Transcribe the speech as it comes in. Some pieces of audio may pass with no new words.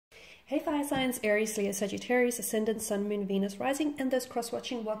Hey fire signs, Aries, Leo, Sagittarius, Ascendant, Sun, Moon, Venus, Rising, and those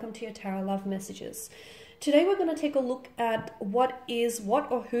cross-watching, welcome to your Tarot Love Messages. Today we're going to take a look at what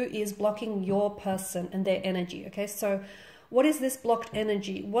or who is blocking your person and their energy, okay? So what is this blocked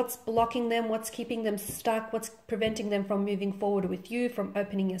energy? What's blocking them? What's keeping them stuck? What's preventing them from moving forward with you, from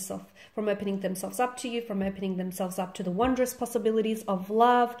opening themselves up to you, from opening themselves up to the wondrous possibilities of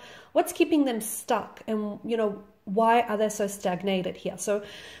love? What's keeping them stuck? And, you know, why are they so stagnated here? So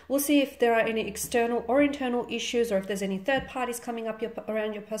we'll see if there are any external or internal issues, or if there's any third parties coming up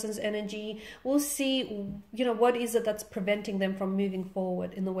around your person's energy. We'll see, you know, what is it that's preventing them from moving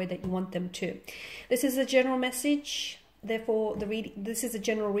forward in the way that you want them to. This is a general message. Therefore, this is a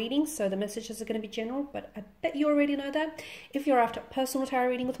general reading, so the messages are going to be general, but I bet you already know that. If you're after a personal tarot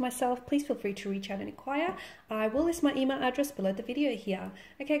reading with myself, please feel free to reach out and inquire. I will list my email address below the video here.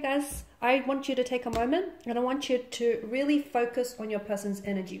 Okay, guys, I want you to take a moment, and I want you to really focus on your person's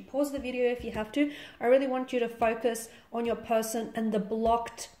energy. Pause the video if you have to. I really want you to focus on your person and their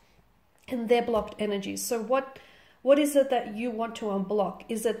blocked energies. So what is it that you want to unblock?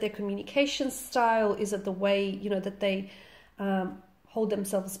 Is it their communication style? Is it the way, you know, that they hold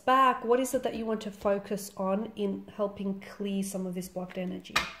themselves back? What is it that you want to focus on in helping clear some of this blocked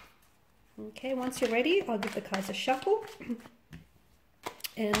energy? Okay, once you're ready, I'll give the cards a shuffle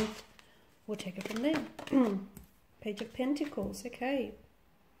and we'll take it from there. Page of Pentacles, okay.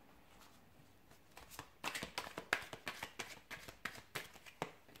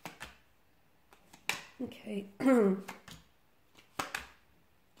 Okay.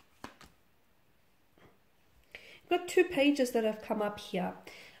 Got two pages that have come up here.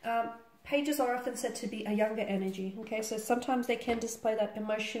 Pages are often said to be a younger energy. Okay, so sometimes they can display that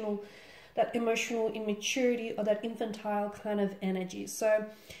emotional immaturity or that infantile kind of energy. So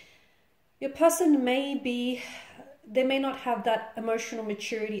your person they may not have that emotional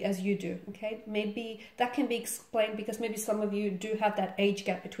maturity as you do, okay? Maybe that can be explained because maybe some of you do have that age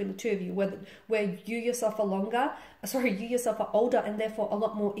gap between the two of you, where you yourself are older and therefore a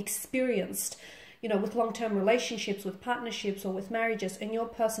lot more experienced, you know, with long-term relationships, with partnerships, or with marriages, and your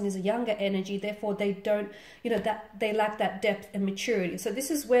person is a younger energy, therefore they don't, you know, that they lack that depth and maturity. So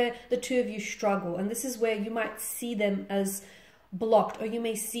this is where the two of you struggle, and this is where you might see them as blocked, or you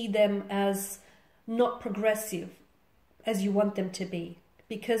may see them as not progressive as you want them to be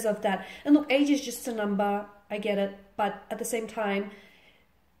because of that. And look, age is just a number, I get it, but at the same time,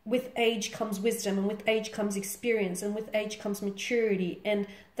 with age comes wisdom, and with age comes experience, and with age comes maturity, and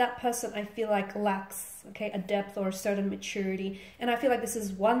that person, I feel like, lacks, okay, a depth or a certain maturity, and I feel like this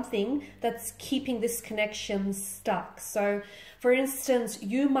is one thing that's keeping this connection stuck. So for instance,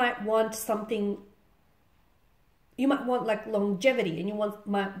 you might want something, you might want like longevity, and you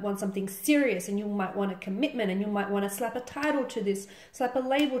might want something serious, and you might want a commitment, and you might want to slap a title to this, slap a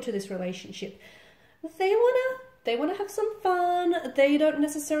label to this relationship. They want to have some fun. They don't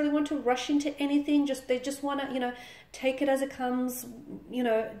necessarily want to rush into anything. They just want to, you know, take it as it comes, you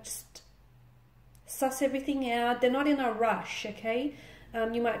know, just suss everything out. They're not in a rush, okay?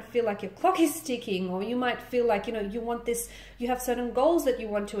 You might feel like your clock is ticking, or you might feel like, you know, you want this, you have certain goals that you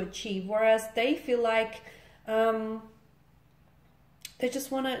want to achieve, whereas they feel like they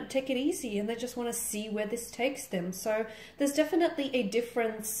just want to take it easy, and they just want to see where this takes them. So there's definitely a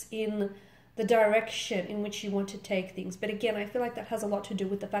difference in the direction in which you want to take things. But again, I feel like that has a lot to do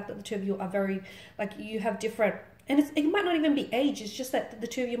with the fact that the two of you are very, like, you have different, and it might not even be age, it's just that the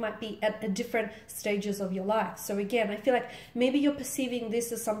two of you might be at different stages of your life. So again, I feel like maybe you're perceiving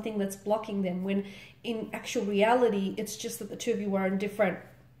this as something that's blocking them, when in actual reality, it's just that the two of you are in different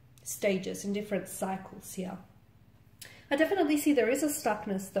stages, in different cycles here. I definitely see there is a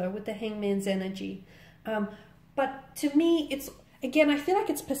stuckness though with the Hangman's energy. But to me, it's, again, I feel like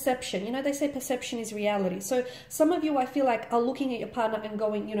it's perception. You know, they say perception is reality. So some of you, I feel like, are looking at your partner and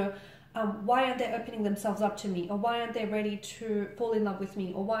going, you know, why aren't they opening themselves up to me? Or why aren't they ready to fall in love with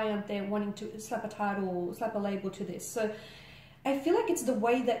me? Or why aren't they wanting to slap a title or slap a label to this? So I feel like it's the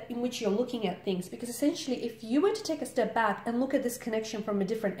way that in which you're looking at things, because essentially if you were to take a step back and look at this connection from a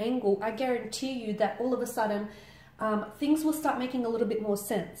different angle, I guarantee you that all of a sudden things will start making a little bit more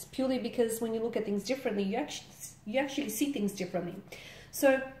sense, purely because when you look at things differently, you actually see things differently.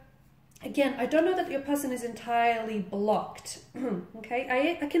 So again, I don't know that your person is entirely blocked.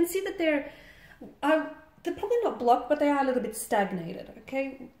 Okay, I can see that they're probably not blocked, but they are a little bit stagnated,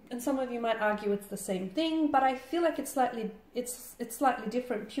 okay? And some of you might argue it's the same thing, but I feel like it's slightly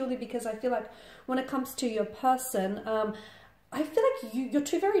different, purely because I feel like when it comes to your person, I feel like you're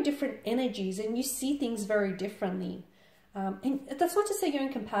two very different energies, and you see things very differently. And that's not to say you're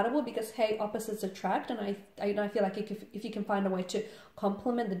incompatible, because hey, opposites attract, and I feel like if you can find a way to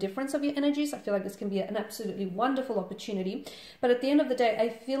complement the difference of your energies, I feel like this can be an absolutely wonderful opportunity. But at the end of the day, I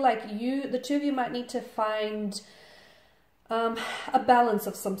feel like the two of you might need to find a balance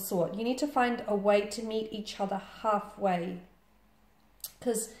of some sort. You need to find a way to meet each other halfway,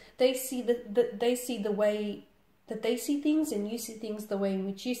 because they see the way that they see things, and you see things the way in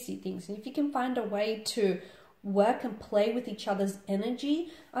which you see things. And if you can find a way to work and play with each other's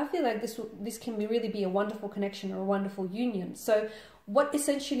energy, I feel like this can really be a wonderful connection or a wonderful union. So what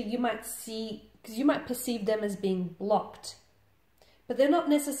essentially you might see, because you might perceive them as being blocked, but they're not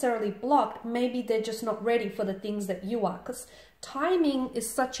necessarily blocked. Maybe they're just not ready for the things that you are, because timing is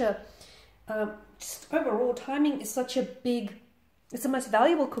such a overall, timing is such a big, it's the most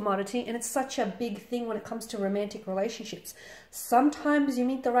valuable commodity, and it's such a big thing when it comes to romantic relationships. Sometimes you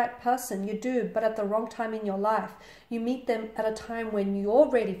meet the right person, you do, but at the wrong time in your life. You meet them at a time when you're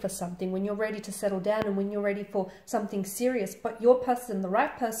ready for something, when you're ready to settle down, and when you're ready for something serious, but your person, the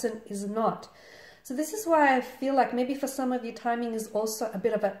right person, is not. So this is why I feel like maybe for some of you, timing is also a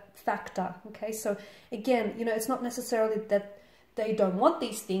bit of a factor, okay? So again, you know, it's not necessarily that they don't want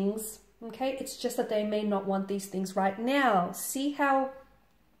these things, okay, it's just that they may not want these things right now. See how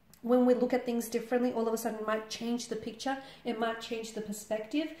when we look at things differently, all of a sudden it might change the picture, it might change the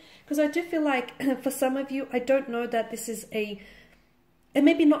perspective. Because I do feel like for some of you, I don't know that this is and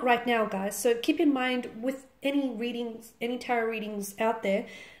maybe not right now, guys. So keep in mind with any readings, any tarot readings out there,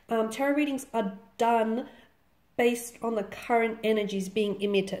 tarot readings are done based on the current energies being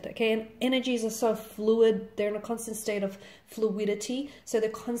emitted, okay? And energies are so fluid, they're in a constant state of fluidity, so they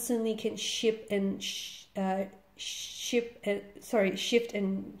constantly can shift and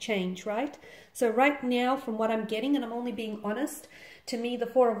change, right? So right now, from what I'm getting, and I'm only being honest, to me, the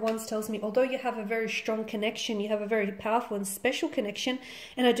Four of Wands tells me, although you have a very strong connection, you have a very powerful and special connection,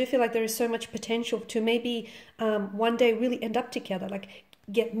 and I do feel like there is so much potential to maybe one day really end up together, like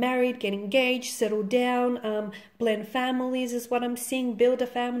get married, get engaged, settle down, blend families is what I'm seeing, build a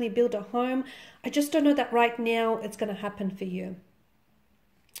family, build a home. I just don't know that right now it's going to happen for you.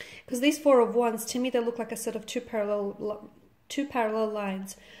 Because these Four of Wands, to me, they look like a set of two parallel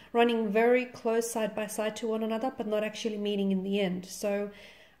lines running very close side by side to one another, but not actually meeting in the end. So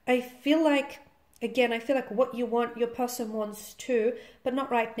I feel like, again, I feel like what you want, your person wants too, but not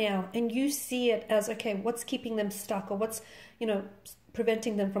right now. And you see it as, okay, what's keeping them stuck, or what's, you know,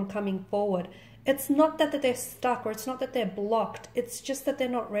 preventing them from coming forward. It's not that they're stuck, or it's not that they're blocked. It's just that they're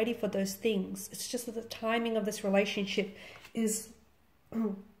not ready for those things. It's just that the timing of this relationship is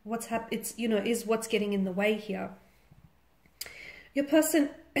is what's getting in the way here. Your person,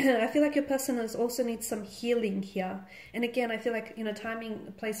 I feel like your person also needs some healing here. And again, I feel like, you know,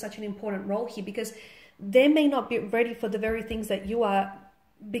 timing plays such an important role here, because they may not be ready for the very things that you are,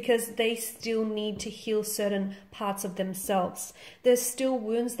 because they still need to heal certain parts of themselves. There's still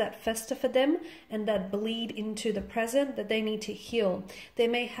wounds that fester for them and that bleed into the present that they need to heal. They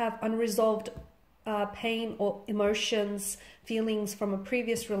may have unresolved pain or emotions, feelings from a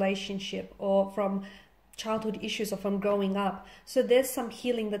previous relationship, or from childhood issues, or from growing up. So there's some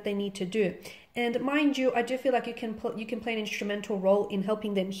healing that they need to do. And mind you, I do feel like you can play an instrumental role in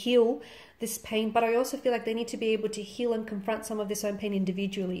helping them heal this pain, but I also feel like they need to be able to heal and confront some of this own pain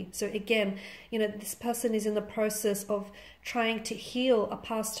individually. So again, you know, this person is in the process of trying to heal a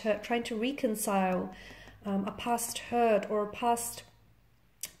past hurt, trying to reconcile a past hurt or a past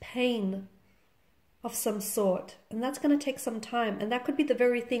pain of some sort. And that's going to take some time. And that could be the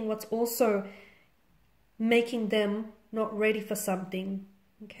very thing what's also making them not ready for something.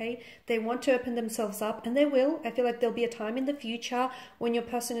 Okay, they want to open themselves up, and they will. I feel like there'll be a time in the future when your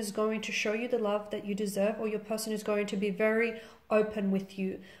person is going to show you the love that you deserve, or your person is going to be very open with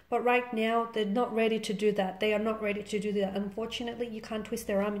you. But right now, they're not ready to do that. They are not ready to do that. Unfortunately, you can't twist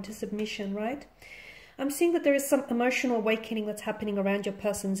their arm into submission, right? I'm seeing that there is some emotional awakening that's happening around your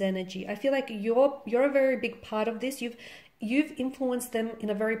person's energy. I feel like you're a very big part of this. You've influenced them in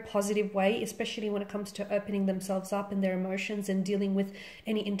a very positive way, especially when it comes to opening themselves up in their emotions and dealing with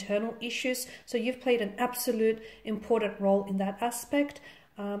any internal issues. So you've played an absolute important role in that aspect.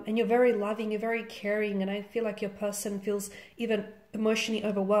 And you're very loving, you're very caring, and I feel like your person feels even emotionally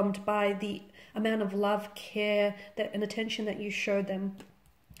overwhelmed by the amount of love, care, and attention that you show them.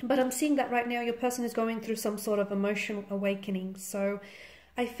 But I'm seeing that right now your person is going through some sort of emotional awakening. So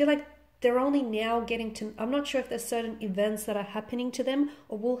I feel like they're only now getting to, I'm not sure if there's certain events that are happening to them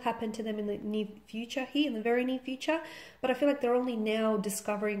or will happen to them in the near future here, in the very near future, but I feel like they're only now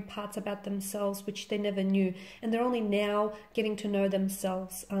discovering parts about themselves which they never knew, and they're only now getting to know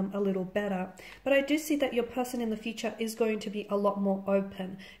themselves a little better. But I do see that your person in the future is going to be a lot more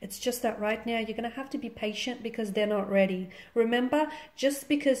open. It's just that right now you're going to have to be patient because they're not ready. Remember, just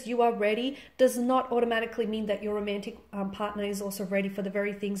because you are ready does not automatically mean that your romantic partner is also ready for the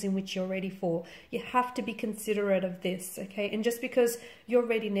very things in which you're ready for. You have to be considerate of this, okay? And just because you're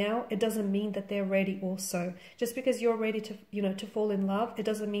ready now, it doesn't mean that they're ready also. Just because you're ready to, you know, to fall in love, it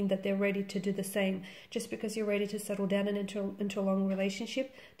doesn't mean that they're ready to do the same. Just because you're ready to settle down and into a long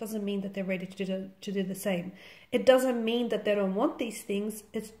relationship doesn't mean that they're ready to do the same. It doesn't mean that they don't want these things.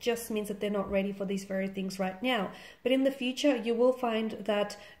 It just means that they're not ready for these very things right now. But in the future, you will find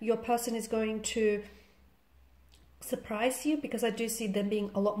that your person is going to surprise you, because I do see them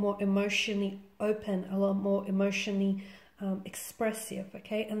being a lot more emotionally open, a lot more emotionally expressive,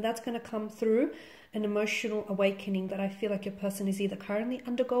 okay? And that's going to come through an emotional awakening that I feel like your person is either currently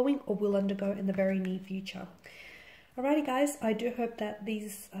undergoing or will undergo in the very near future. Alrighty guys, I do hope that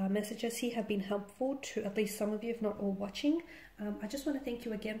these messages here have been helpful to at least some of you, if not all watching. I just want to thank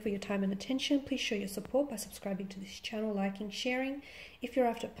you again for your time and attention. Please show your support by subscribing to this channel, liking, sharing. If you're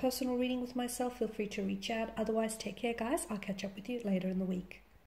after a personal reading with myself, feel free to reach out. Otherwise, take care guys. I'll catch up with you later in the week.